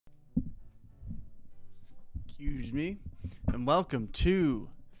Excuse me, and welcome to,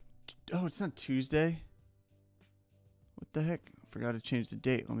 oh, it's not Tuesday. What the heck? I forgot to change the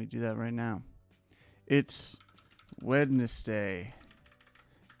date. Let me do that right now. It's Wednesday,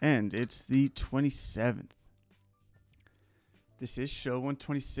 and it's the 27th. This is show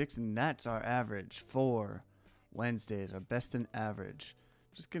 126, and that's our average for Wednesdays, our best and average.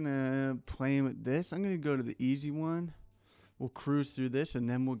 Just gonna play with this. I'm gonna go to the easy one. We'll cruise through this, and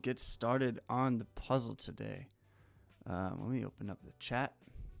then we'll get started on the puzzle today. Let me open up the chat.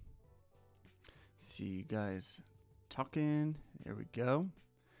 See you guys talking. There we go.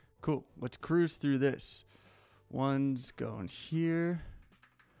 Cool. Let's cruise through this. One's going here.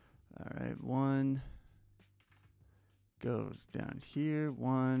 All right. One goes down here.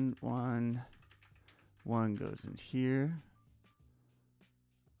 One goes in here.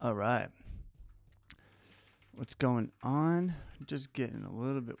 All right. What's going on? Just getting a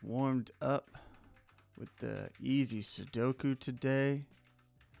little bit warmed up with the easy Sudoku today.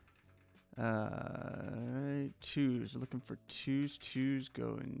 Alright, twos. Looking for twos. Twos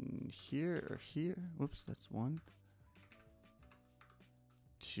go in here or here. Whoops, that's one.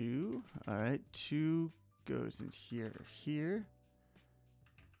 Two. Alright, two goes in here or here.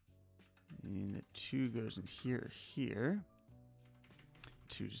 And the two goes in here or here.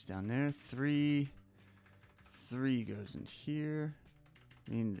 Two's down there. Three. Three goes in here.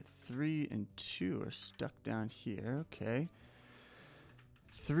 I mean, the 3 and 2 are stuck down here. Okay.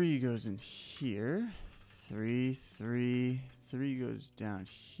 3 goes in here. 3 goes down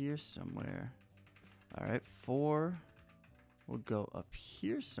here somewhere. All right. 4 will go up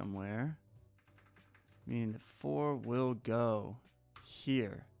here somewhere. Meaning the 4 will go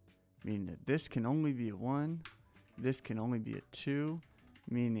here. Meaning that this can only be a 1. This can only be a 2.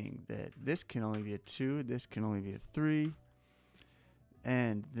 Meaning that this can only be a 2, this can only be a 3,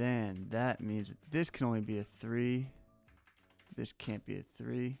 and then that means that this can only be a 3, this can't be a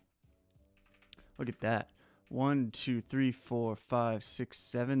 3. Look at that. 1, 2, 3, 4, 5, 6,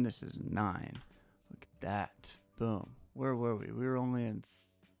 7, this is 9. Look at that. Boom. Where were we? We were only in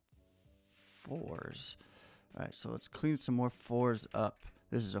 4s. All right, so let's clean some more 4s up.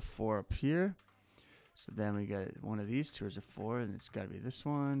 This is a 4 up here. So then we got one of these. 2 is a 4, and it's got to be this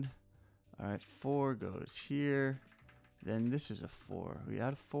one. All right, 4 goes here. Then this is a 4. Are we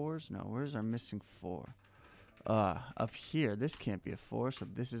out of 4s? No, where's our missing 4? Up here. This can't be a 4, so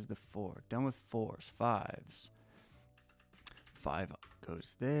this is the 4. Done with 4s. 5s. 5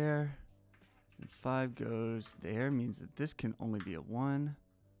 goes there. And 5 goes there. Means that this can only be a 1.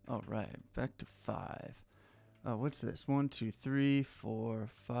 All right, back to 5. What's this? 1, 2, 3, 4,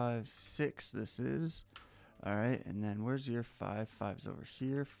 5, 6. This is. All right. And then where's your 5? 5's over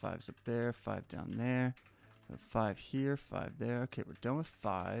here. 5's up there. 5 down there. 5 here. 5 there. Okay. We're done with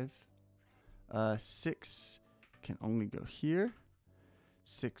 5. 6 can only go here.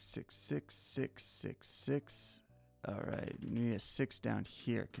 6, 6, 6, 6, 6, 6. All right. You need a 6 down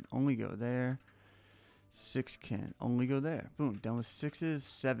here. Can only go there. 6 can only go there. Boom. Done with 6s.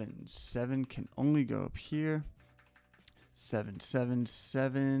 7. 7 can only go up here. 7, 7,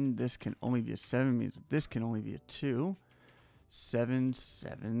 7. This can only be a 7. Means this can only be a 2. 7,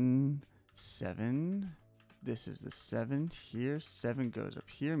 7, 7. This is the 7 here. 7 goes up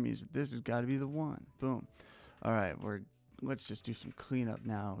here. Means that this has got to be the 1. Boom. All right. Let's just do some cleanup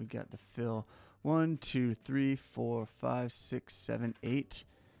now. We got the fill. 1, 2, 3, 4, 5, 6, 7, 8,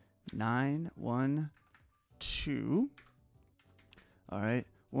 9. 1, 2. All right.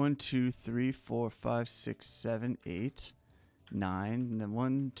 1, 2, 3, 4, 5, 6, 7, 8, 9. And then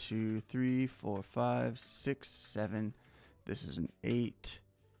 1, 2, 3, 4, 5, 6, 7. This is an 8.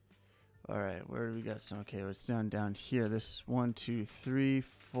 All right. Where do we got some? Okay. It's down here. This 1, 2, 3,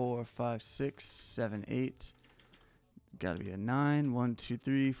 4, 5, 6, 7, 8. Got to be a 9. 1, 2,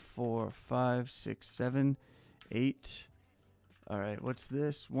 3, 4, 5, 6, 7, 8. All right, what's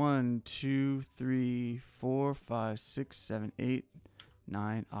this? 1, 2, 3, 4, 5, 6, 7, 8,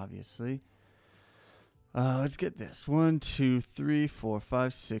 9, obviously. Let's get this. 1, 2, 3, 4,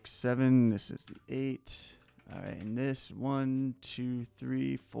 5, 6, 7. This is the 8. All right, and this 1, 2,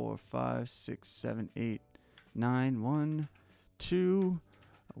 3, 4, 5, 6, 7, 8, 9. 1, 2,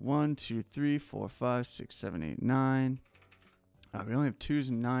 1, 2, 3, 4, 5, 6, 7, 8, 9. We only have 2s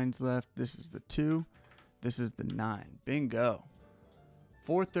and 9s left. This is the 2. This is the 9. Bingo.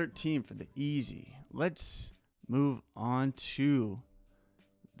 413 for the easy. Let's move on to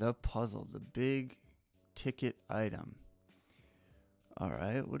the puzzle, the big ticket item. All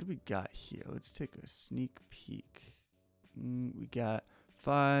right, what do we got here? Let's take a sneak peek. We got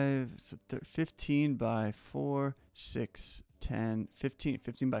 15 by 4, 6, 10, 15.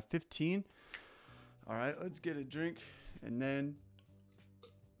 15 by 15. All right, let's get a drink and then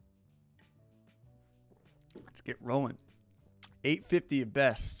let's get rolling. 850 at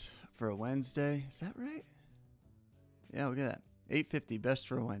best for a Wednesday. Is that right? Yeah, look at that. 850 best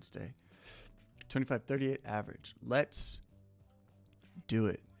for a Wednesday. 2538 average. Let's do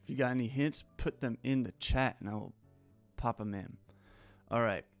it. If you got any hints, put them in the chat and I will pop them in. All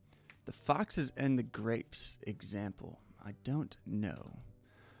right. The foxes and the grapes example. I don't know.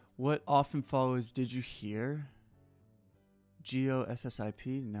 What often follows did you hear?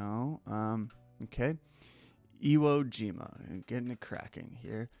 G-O-S-S-I-P? No. Okay. Iwo Jima. Getting it cracking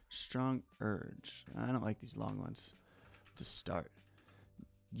here. Strong urge. I don't like these long ones to start.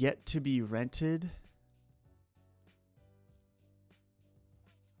 Yet to be rented.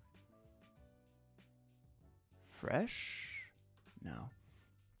 Fresh? No.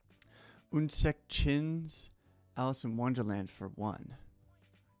 Unsek Chins. Alice in Wonderland for one.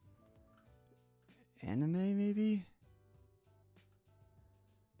 Anime, maybe?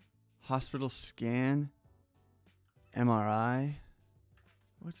 Hospital scan. MRI.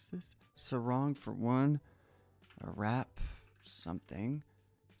 What's this? Sarong for one. A wrap. Something.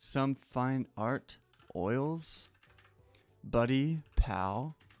 Some fine art. Oils. Buddy.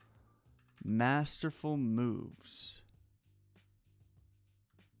 Pal. Masterful moves.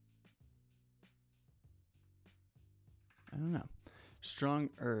 I don't know. Strong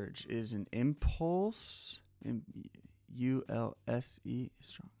urge is an impulse. U-L-S-E.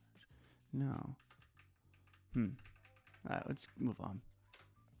 Strong urge. No. All right, let's move on.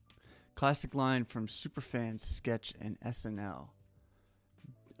 Classic line from Superfans sketch and SNL.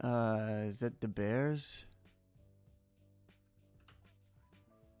 Is that the Bears?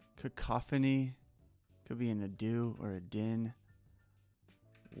 Cacophony. Could be an ado or a din.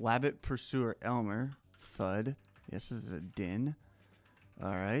 Wabbit pursuer Elmer. Thud. Yes, this is a din.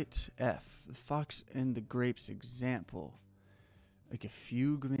 All right. F. The fox and the grapes example. Like a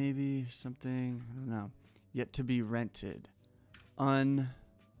fugue maybe. Something. I don't know. Yet to be rented. Oh,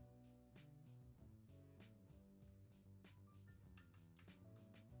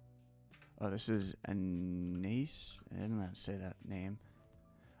 this is Anais. I don't know how to say that name.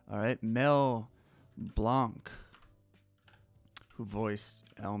 All right. Mel Blanc, who voiced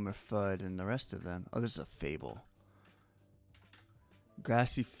Elmer Fudd and the rest of them. Oh, this is a fable.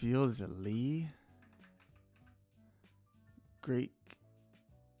 Grassy field is a Lee. Great.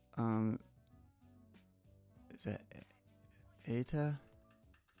 Is that Eta?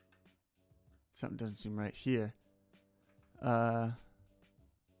 Something doesn't seem right here.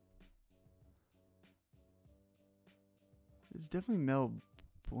 It's definitely Mel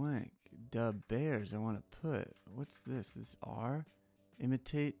Blanc. The Bears I want to put. What's this? This R?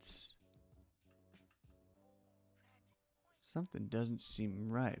 Imitates. Something doesn't seem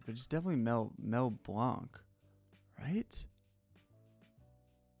right, but it's definitely Mel Blanc. Right?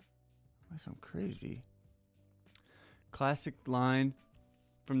 I sound crazy. Classic line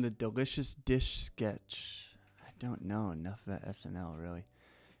from the Delicious Dish sketch. I don't know enough about SNL, really.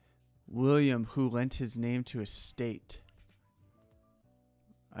 William, who lent his name to a state.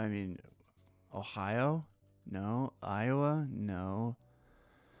 I mean, Ohio? No. Iowa? No.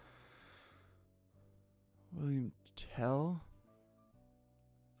 William Tell?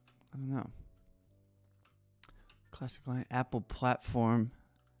 I don't know. Classic line. Apple platform.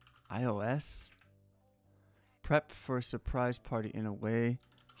 iOS? Prep for a surprise party in a way.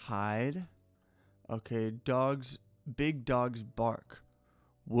 Hide. Okay. Dogs. Big dogs bark.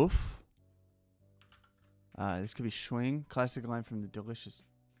 Woof. This could be swing. Classic line from the Delicious.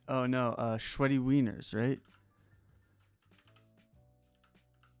 Oh no. Sweaty wieners, right?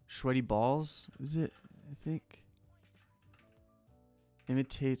 Sweaty balls. Is it? I think.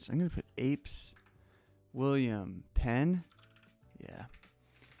 Imitates. I'm gonna put apes. William Penn. Yeah.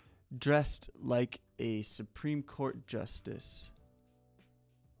 Dressed like a Supreme Court justice.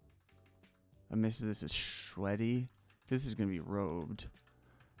 I miss this is sweaty. This is gonna be robed.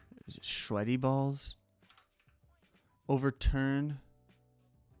 Is it sweaty balls? Overturn.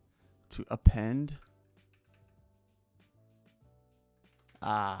 To append.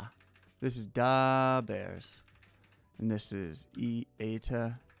 Ah. This is Da Bears. And this is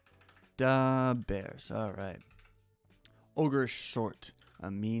Eta. Da Bears. Alright. Ogre short. A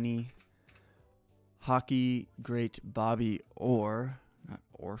meanie. Hockey great Bobby Orr. Not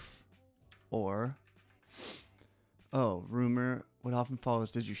Orf. Orr. Oh, rumor. What often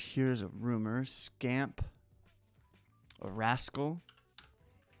follows did you hear is a rumor. Scamp. A rascal.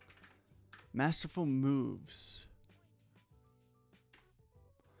 Masterful moves.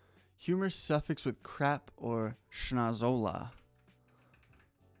 Humorous suffix with crap or schnazola.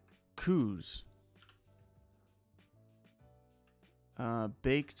 Coos.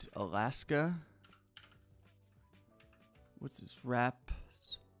 Baked Alaska. What's this? Wrap.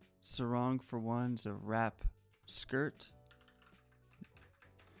 Sarong for one's a wrap skirt.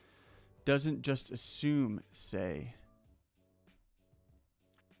 Doesn't just assume, say.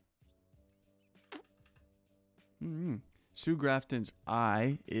 Sue Grafton's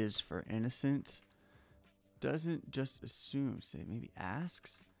I is for innocent. Doesn't just assume, say. Maybe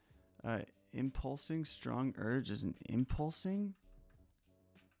asks. All right. Impulsing, strong urge isn't impulsing.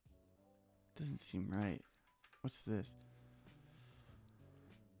 Doesn't seem right. What's this?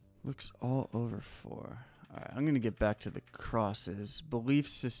 Looks all over for. All right, I'm going to get back to the crosses. Belief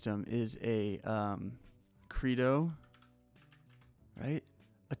system is a credo, right?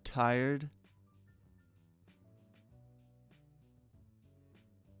 Attired.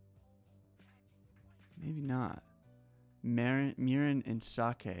 Maybe not. Mirin and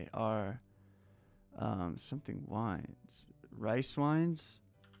sake are something wines. Rice wines?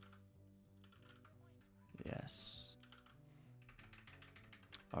 Yes.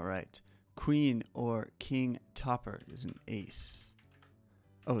 All right. Queen or king topper is an ace.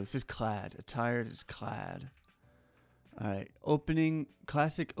 Oh, this is clad. Attired is clad. All right.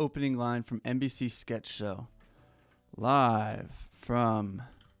 Classic opening line from NBC sketch show. Live from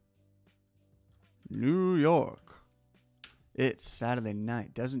New York. It's Saturday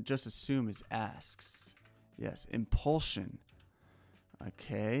night. Doesn't just assume is asks. Yes. Impulsion.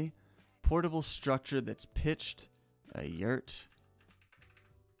 Okay. Portable structure that's pitched. A yurt.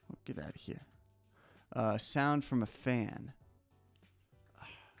 Oh, get out of here. Sound from a fan.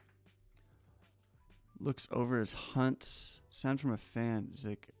 Looks over his hunts. Sound from a fan is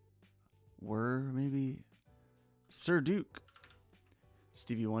like maybe. Sir Duke.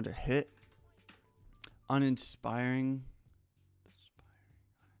 Stevie Wonder hit. Uninspiring.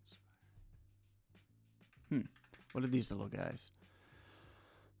 What are these little guys?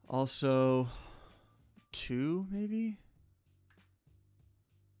 Also, 2 maybe?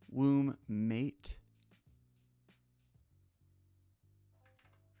 Womb mate.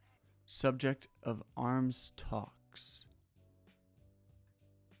 Subject of arms talks.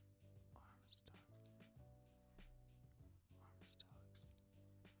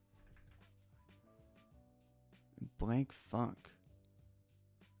 Blank funk.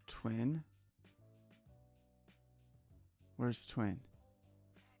 Twin. Where's twin?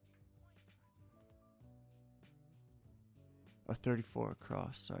 A 34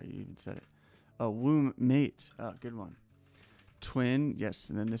 across. Sorry, you even said it. A womb mate. Oh, good one. Twin. Yes,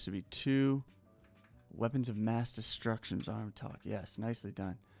 and then this would be 2. Weapons of mass destruction's arm talk. Yes, nicely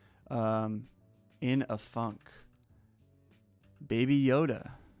done. In a funk. Baby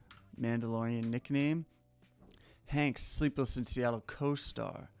Yoda. Mandalorian nickname. Hank's Sleepless in Seattle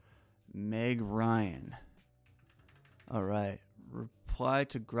co-star. Meg Ryan. All right. Reply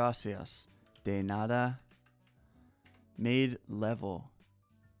to gracias. De nada. Made level.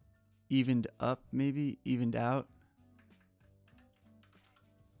 Evened up, maybe? Evened out.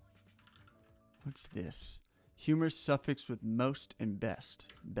 What's this? Humor suffix with most and best.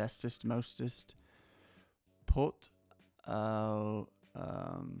 Bestest, mostest. Pot. I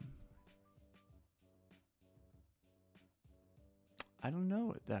don't know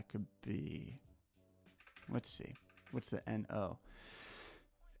what that could be. Let's see. What's the NO?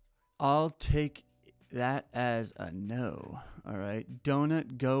 I'll take that as a no. All right.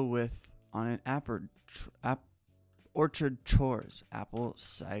 Donut go with on an orchard chores. Apple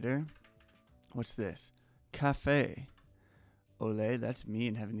cider. What's this? Cafe. Olé. That's me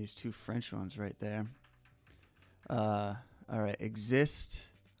and having these 2 French ones right there. All right. Exist.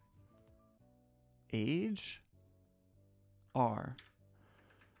 Age. R.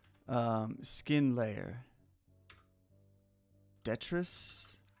 Skin layer.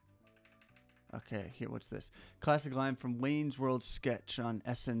 Detritus. Okay, here, what's this? Classic line from Wayne's World sketch on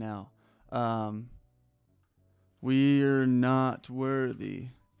SNL. We're not worthy.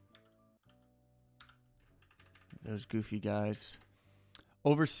 Those goofy guys.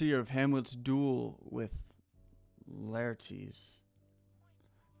 Overseer of Hamlet's duel with Laertes.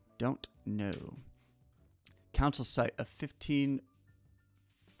 Don't know. Council site of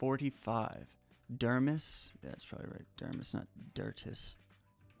 1545. Dermis. Yeah, that's probably right. Dermis, not Dirtis.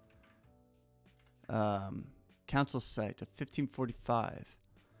 Council site of 1545.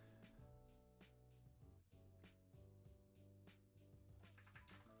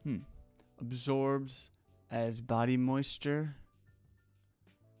 Absorbs as body moisture.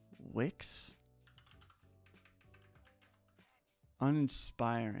 Wicks.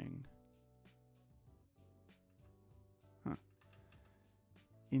 Uninspiring.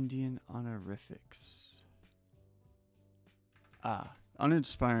 Indian honorifics.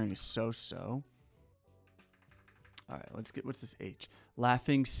 Uninspiring is so. All right, let's get, what's this H?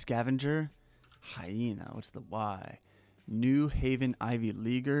 Laughing scavenger. Hyena, what's the Y? New Haven Ivy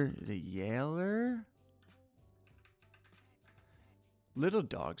Leaguer, is it Yaler? Little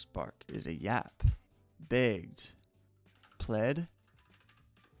Dog's Bark is a yap. Begged. Pled.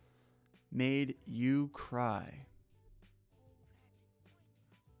 Made you cry.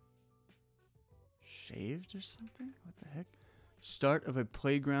 Shaved or something? What the heck? Start of a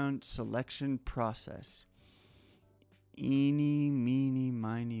playground selection process. Eeny, meeny,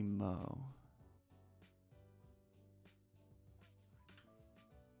 miny, mo.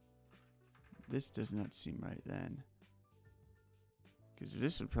 This does not seem right then. Because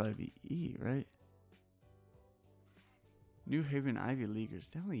this would probably be E, right? New Haven Ivy Leaguers.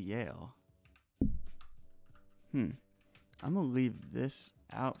 Definitely Yale. I'm going to leave this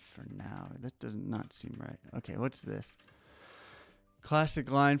out for now. That does not seem right. Okay, what's this? Classic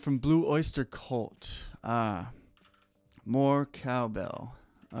line from Blue Oyster Cult. More cowbell.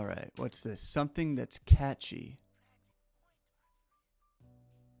 All right, what's this? Something that's catchy.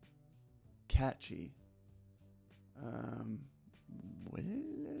 Catchy. What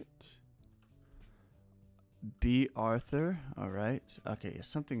is it? B. Arthur. All right. Okay,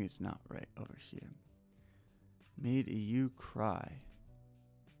 something is not right over here. Made you cry.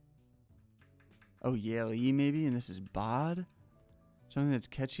 Oh, Yale E maybe, and this is bod. Something that's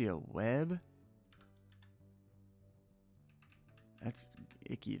catchy, a web. That's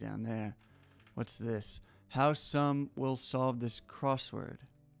icky down there. What's this? How some will solve this crossword.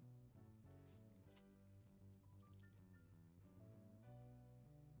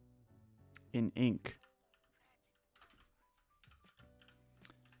 In ink.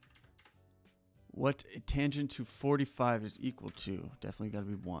 What tangent to 45 is equal to? Definitely got to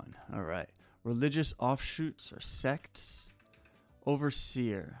be 1. All right. Religious offshoots or sects.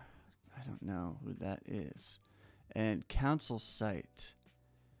 Overseer. I don't know who that is. And council site.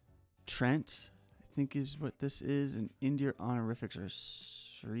 Trent, I think is what this is. And India honorifics are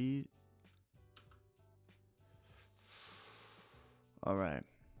Sri. All right.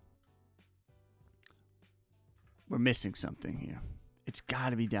 We're missing something here. It's got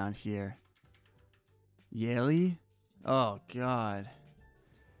to be down here. Yaley? Oh, God.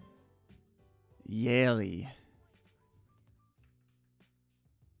 Yaley.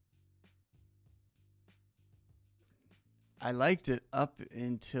 I liked it up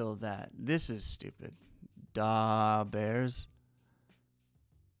until that. This is stupid. Da Bears.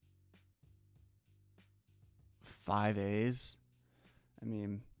 5 A's. I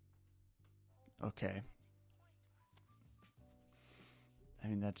mean, okay. I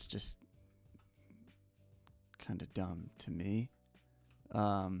mean, that's just kind of dumb to me.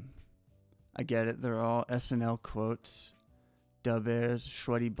 I get it. They're all SNL quotes. Da Bears,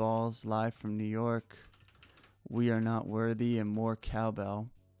 sweaty balls, live from New York. We are not worthy, and more cowbell.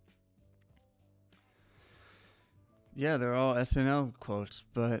 Yeah, they're all SNL quotes,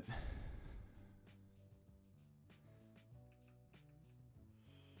 but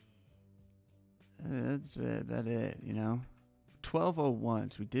that's about it, you know.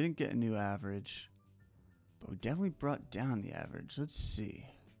 1201, so we didn't get a new average, but we definitely brought down the average. Let's see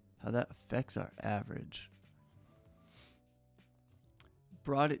how that affects our average.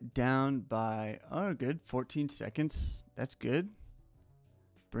 Brought it down by, oh, good, 14 seconds. That's good.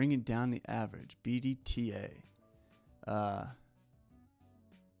 Bringing down the average, BDTA. Yeah,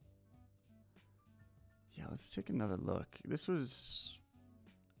 let's take another look. This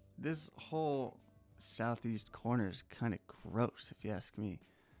whole southeast corner is kind of gross, if you ask me.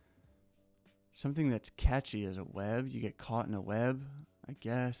 Something that's catchy as a web. You get caught in a web, I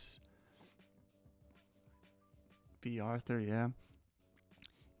guess. B. Arthur, yeah.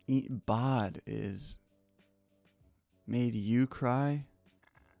 Bod is made you cry.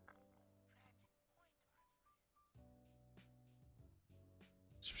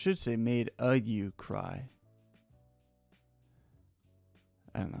 Should say made a you cry.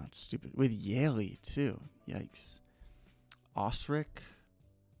 I don't know. It's stupid. With Yaley, too. Yikes. Osric.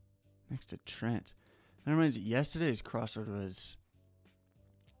 Next to Trent. That reminds me, yesterday's crossword was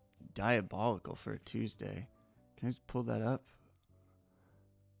diabolical for a Tuesday. Can I just pull that up?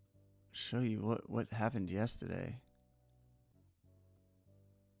 Show you what happened yesterday.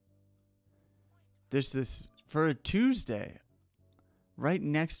 There's this, for a Tuesday, right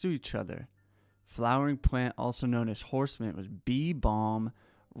next to each other. Flowering plant, also known as horseman, was bee balm,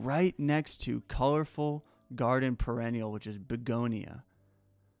 right next to colorful garden perennial, which is begonia.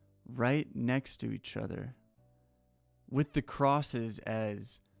 Right next to each other. With the crosses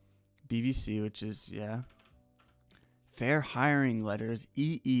as BBC, which is, yeah. fair hiring letters,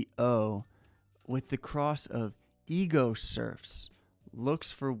 EEO, with the cross of ego surfs,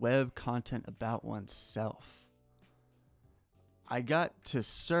 looks for web content about oneself. I got to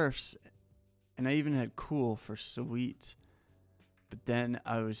surfs, and I even had cool for sweet. But then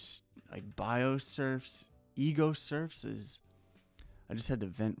I was like bio surfs, ego surfs is. I just had to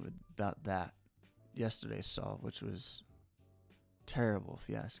vent about that yesterday's solve, which was terrible if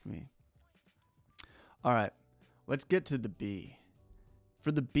you ask me. All right, let's get to the B.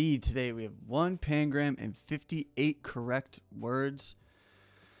 For the B today, we have 1 pangram and 58 correct words.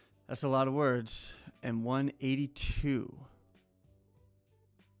 That's a lot of words. And 182.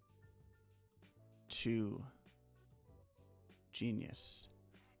 2. Genius.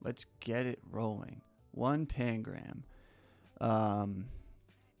 Let's get it rolling. 1 pangram.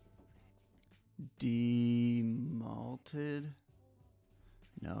 Demalted.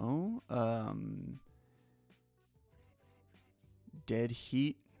 No. Dead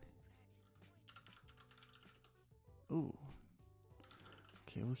heat. Ooh.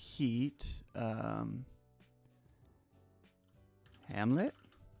 Okay, well, heat. Hamlet?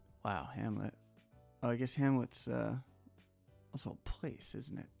 Wow, Hamlet. Oh, I guess Hamlet's also a place,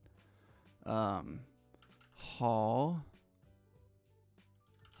 isn't it? Hall.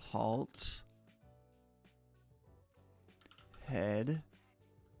 Halt. Head.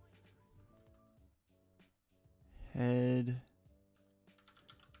 Head.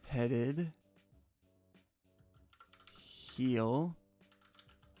 Headed. Heel.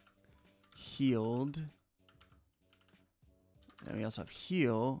 Healed. Then we also have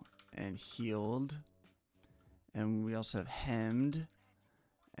heel and healed. And we also have hemmed.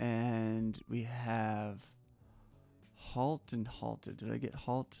 And we have halt and halted. Did I get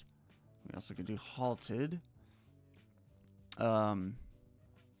halt? We also could do halted.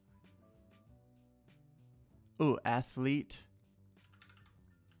 Ooh, athlete.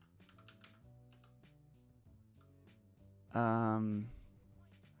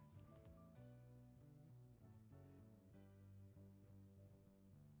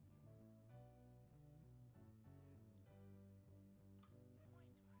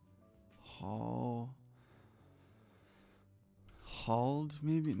 Hauled,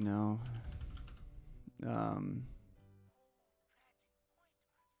 maybe? No.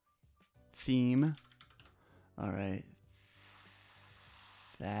 Theme. All right.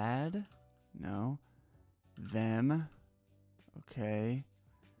 Thad? No. Them. Okay.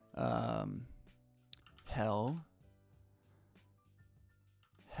 Hell.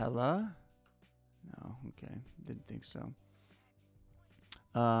 Hella? No. Okay. Didn't think so.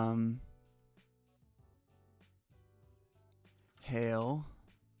 Hail.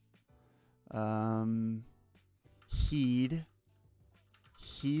 Heed.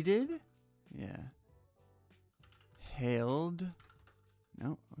 Heated? Yeah. Hailed.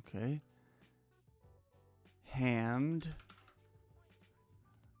 No, okay. Hammed.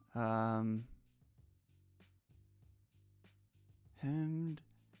 Hemmed.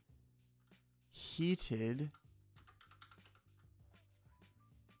 Heated.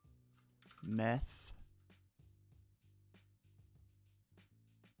 Meth.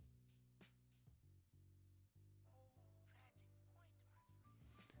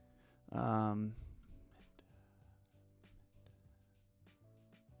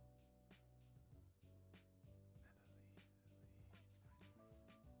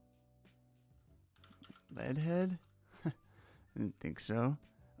 Leadhead? I didn't think so.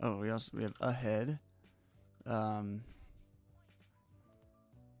 Oh, we have ahead.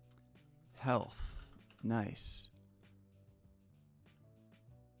 Health. Nice.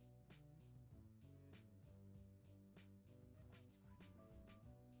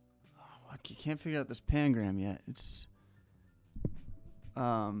 Oh, I can't figure out this pangram yet. It's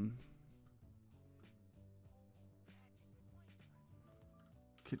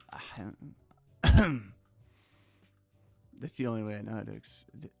that's the only way I know how to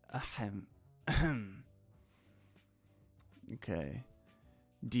okay.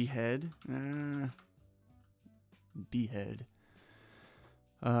 D-head. B-head.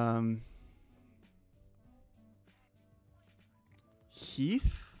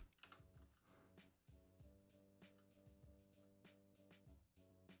 Heath.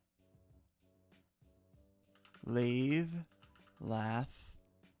 Lathe. Laugh.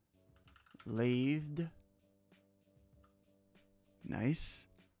 Lathed. Nice.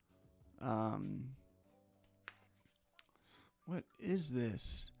 What is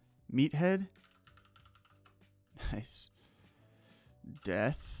this? Meathead? Nice.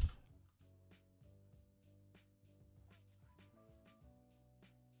 Death.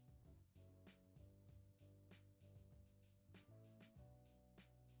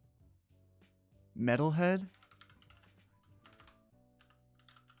 Metalhead?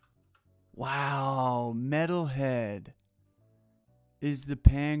 Wow, Metalhead is the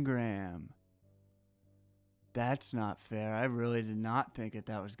pangram. That's not fair. I really did not think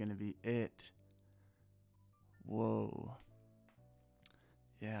that was going to be it. Whoa.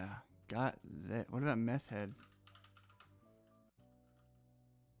 Yeah, got that. What about meth head?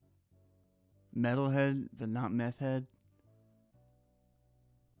 Metalhead, but not meth head?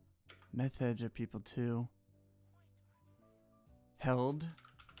 Meth heads are people too. Held.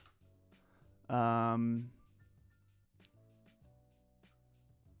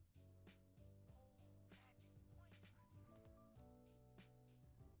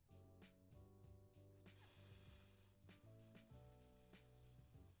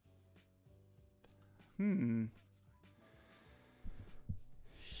 Hmm.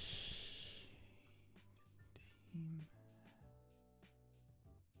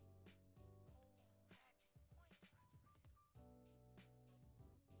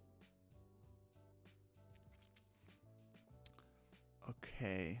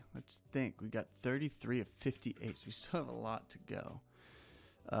 Okay, let's think. We got 33 of 58, so we still have a lot to go.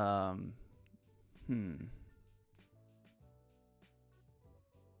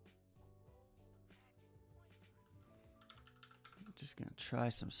 Just gonna try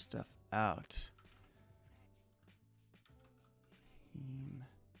some stuff out.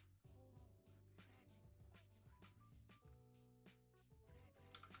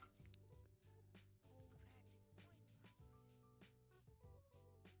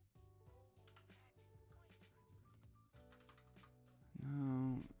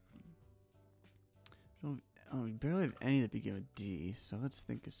 No. Oh, we barely have any that begin with D, so let's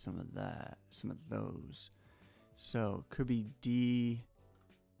think of some of that. Some of those. So, could be D.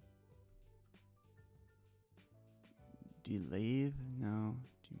 Delathe? No.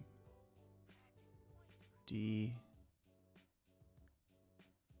 D.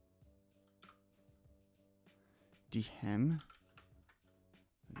 Dehem?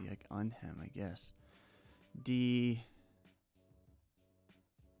 Maybe like unhem, I guess. D.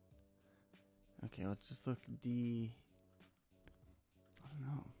 Okay, let's just look. D. I don't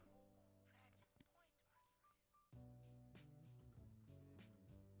know.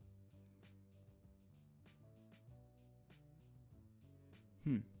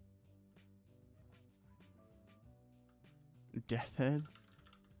 Death Head?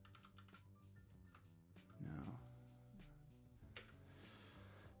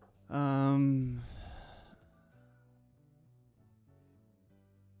 No.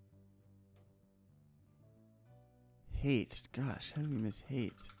 Hate. Gosh, how do we miss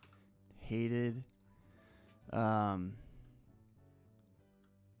hate? Hated.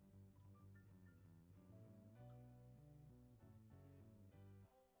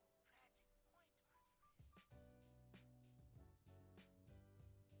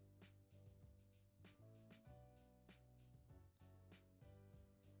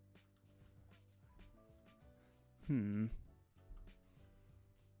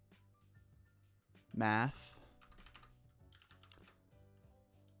 Math.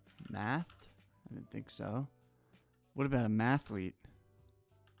 Math? I didn't think so. What about a mathlete?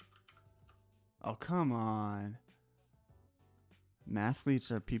 Oh, come on.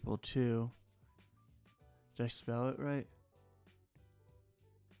 Mathletes are people too. Did I spell it right?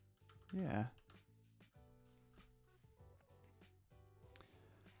 Yeah.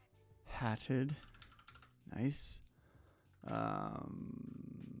 Hatted. Nice.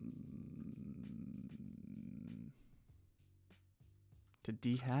 To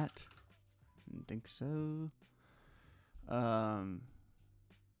D-hat? Didn't think so.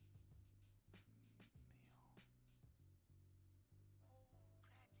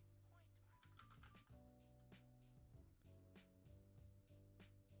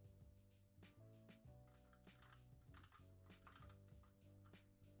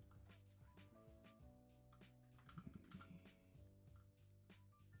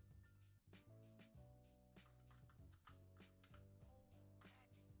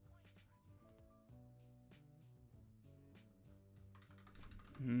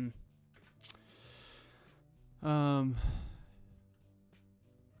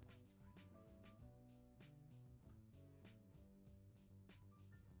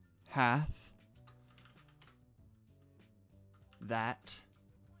 Hath. That.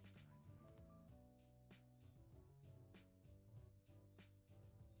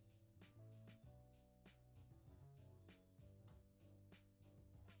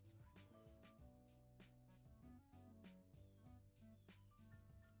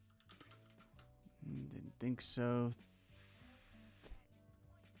 Didn't think so.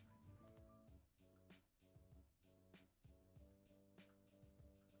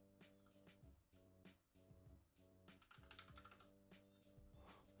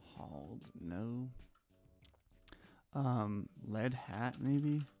 No. Lead hat,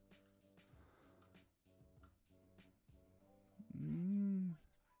 maybe?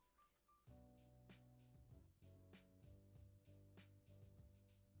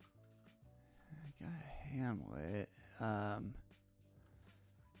 I got Hamlet.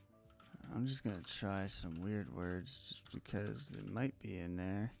 I'm just gonna try some weird words just because it might be in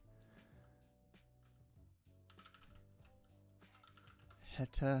there.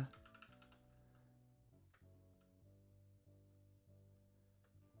 Heta.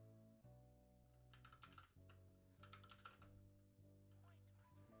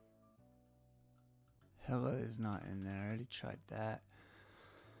 Hella is not in there. I already tried that.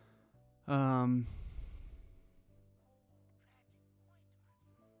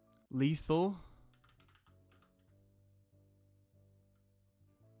 Lethal.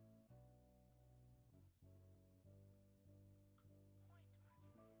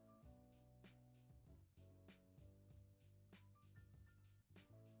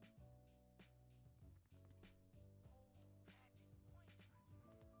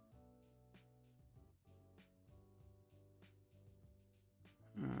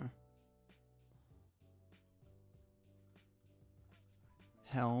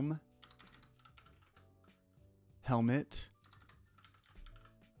 Helm. Helmet.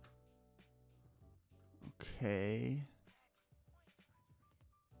 Okay.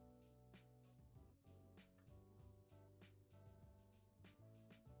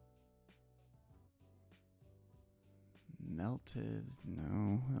 Melted.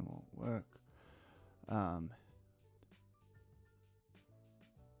 No, that won't work.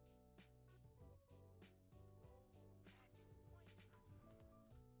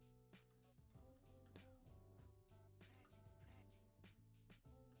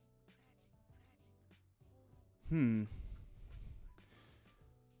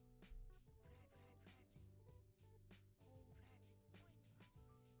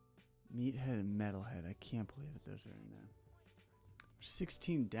 Meathead and Metalhead. I can't believe that those are in there.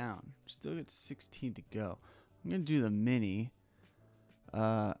 16 down. Still got 16 to go. I'm going to do the mini.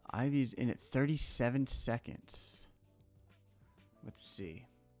 Ivy's in at 37 seconds. Let's see.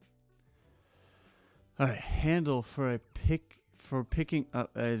 All right. Handle for picking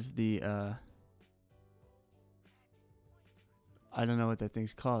up as the I don't know what that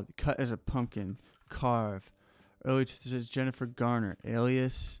thing's called. Cut as a pumpkin. Carve. Early says Jennifer Garner.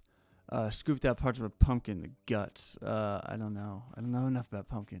 Alias. Scooped out parts of a pumpkin, the guts. I don't know. I don't know enough about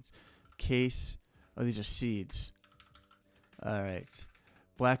pumpkins. Case. Oh, these are seeds. All right.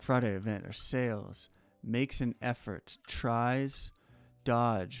 Black Friday event or sales. Makes an effort. Tries.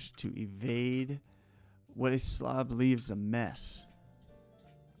 Dodge. To evade. What a slob leaves a mess.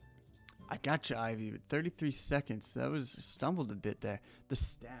 I got you, Ivy. 33 seconds. That was stumbled a bit there. The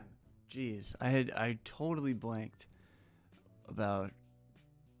stem. Jeez. I totally blanked about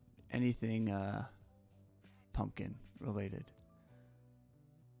anything pumpkin related.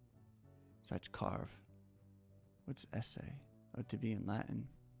 Such carve. What's essay? Oh, to be in Latin.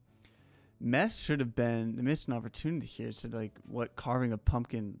 Mess should have been the missed opportunity here. So like what carving a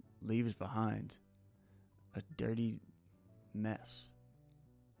pumpkin leaves behind. A dirty mess.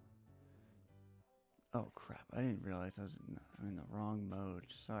 Oh crap! I didn't realize I'm in the wrong mode.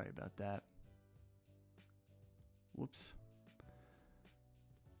 Sorry about that. Whoops.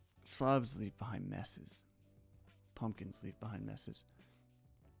 Slobs leave behind messes. Pumpkins leave behind messes.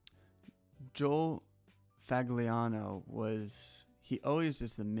 Joel Fagliano he always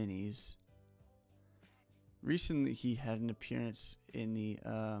does the minis. Recently he had an appearance in the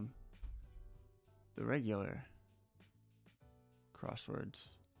regular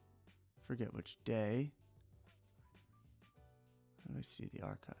crosswords. Forget which day. How do I see the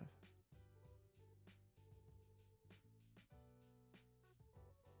archive?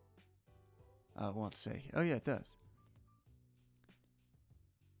 It won't say. Oh yeah, it does.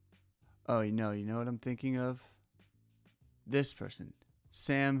 Oh, you know what I'm thinking of? This person,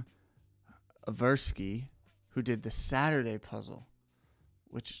 Sam Aversky, who did the Saturday puzzle,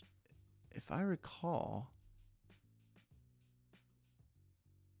 which, if I recall,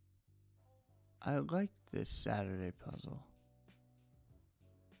 I liked this Saturday puzzle.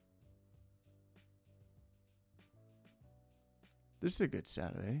 This is a good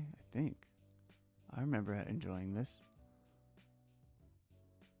Saturday, I think. I remember enjoying this.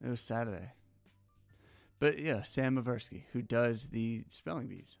 It was Saturday. But yeah, Sam Aversky, who does the spelling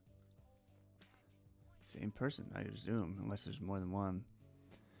bees. Same person, I assume, unless there's more than one.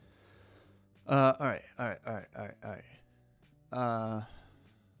 All right.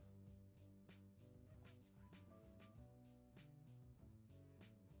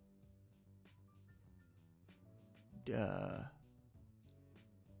 Duh.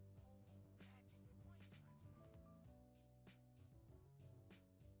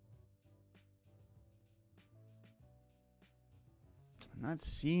 I'm not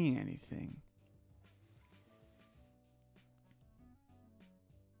seeing anything.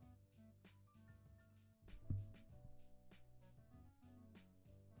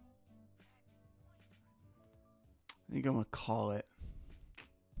 I think I'm going to call it.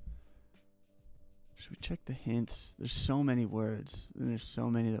 Should we check the hints? There's so many words, and there's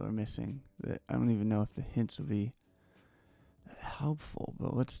so many that we're missing that I don't even know if the hints will be that helpful,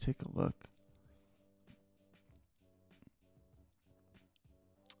 but let's take a look.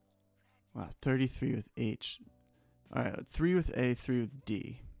 Wow, 33 with H. All right, 3 with A, 3 with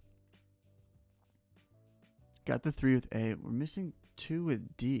D. Got the 3 with A. We're missing 2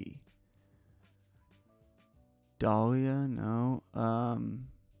 with D. Dahlia, no.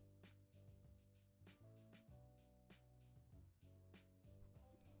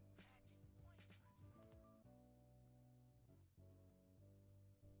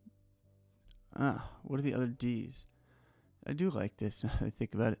 What are the other D's? I do like this now that I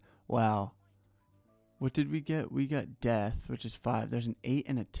think about it. Wow. What did we get? We got death, which is 5. There's an 8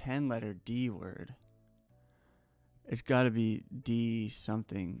 and a 10 letter D word. It's got to be D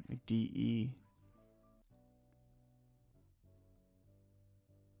something, like D-E.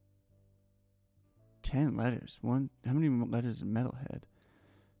 Ten letters. How many letters is metalhead?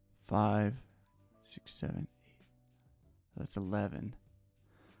 5, 6, 7, 8. That's 11.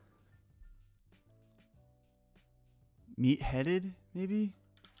 Meat-headed, maybe?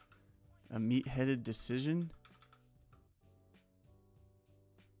 A meat-headed decision?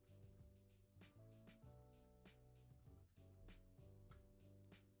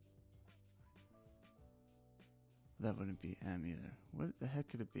 That wouldn't be M either. What the heck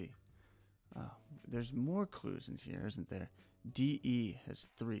could it be? There's more clues in here, isn't there? D-E has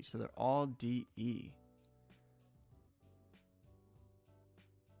 3, so they're all D-E.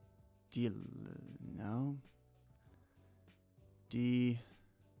 No. D.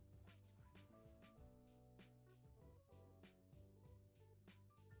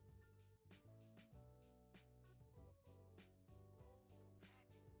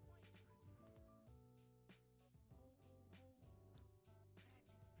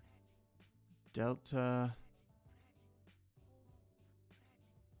 Delta.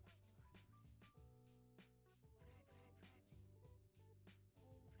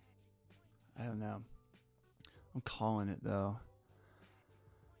 I don't know. I'm calling it though.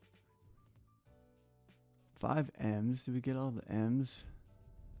 5 M's. Did we get all the M's?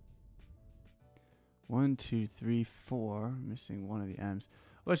 1, 2, 3, 4. Missing one of the M's.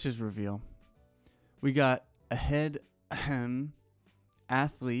 Let's just reveal. We got ahead,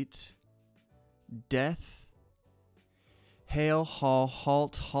 athlete, death, hail, haul,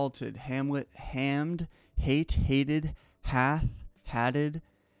 halt, halted, Hamlet, hammed, hate, hated, hath, hatted,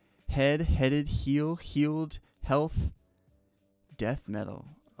 head, headed, heel, healed, health, death metal.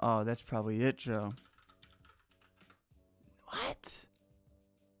 Oh, that's probably it, Joe. What?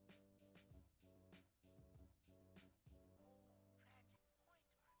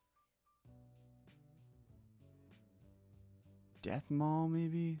 Death Mall,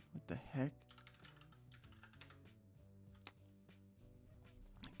 maybe? What the heck?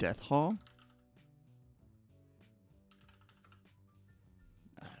 Death Hall?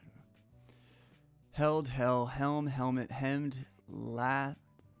 I don't know. Held, hell, helm, helmet, hemmed, laugh,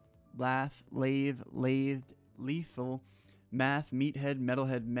 lathe, lathed, lethal, math, meathead,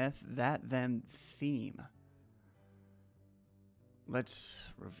 metalhead, meth, that, them, theme. Let's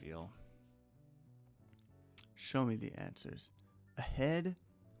reveal. Show me the answers. A head.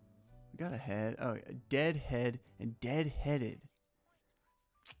 We got a head. Oh, a dead head and dead-headed.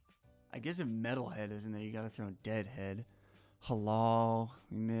 I guess if metalhead is in there, you gotta throw in deadhead. Halal.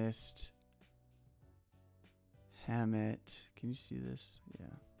 We missed. Hammett. Can you see this?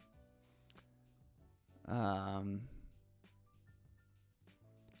 Yeah.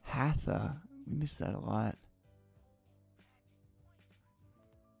 Hatha. We missed that a lot.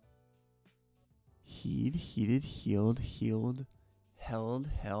 Heed, heated, healed, healed, held,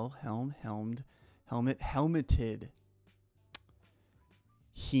 hell, helm, helmed, helmet, helmeted.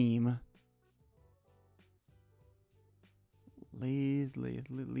 Heme. Lathe,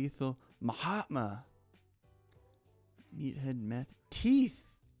 lethal. Mahatma. Meathead, meth. Teeth.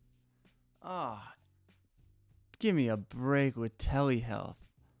 Ah. Give me a break with telehealth.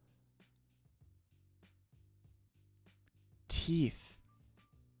 Teeth.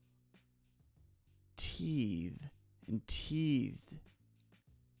 Teeth and teethed.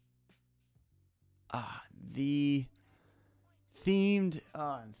 The themed.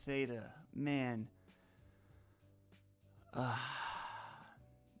 And theta. Man.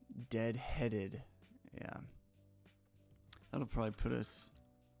 Dead-headed. Yeah. That'll probably put us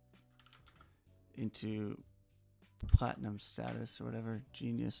into platinum status or whatever.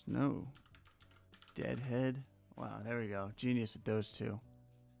 Genius. No. Deadhead. Wow, there we go. Genius with those two.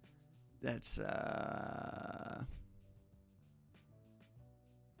 That's,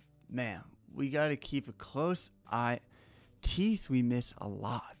 man, we got to keep a close eye. Teeth, we miss a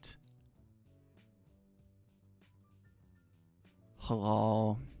lot.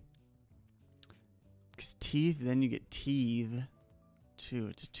 Halal. Because teeth, then you get teeth. Too.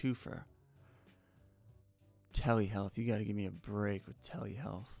 It's a twofer. Telehealth. You got to give me a break with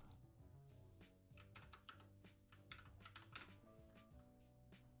telehealth.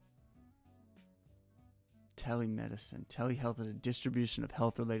 Telemedicine. Telehealth is a distribution of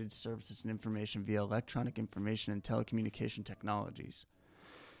health-related services and information via electronic information and telecommunication technologies.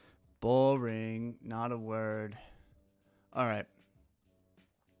 Boring. Not a word. All right.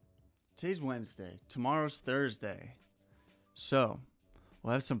 Today's Wednesday. Tomorrow's Thursday. So,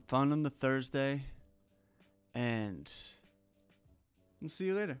 we'll have some fun on the Thursday. And we'll see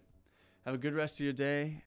you later. Have a good rest of your day.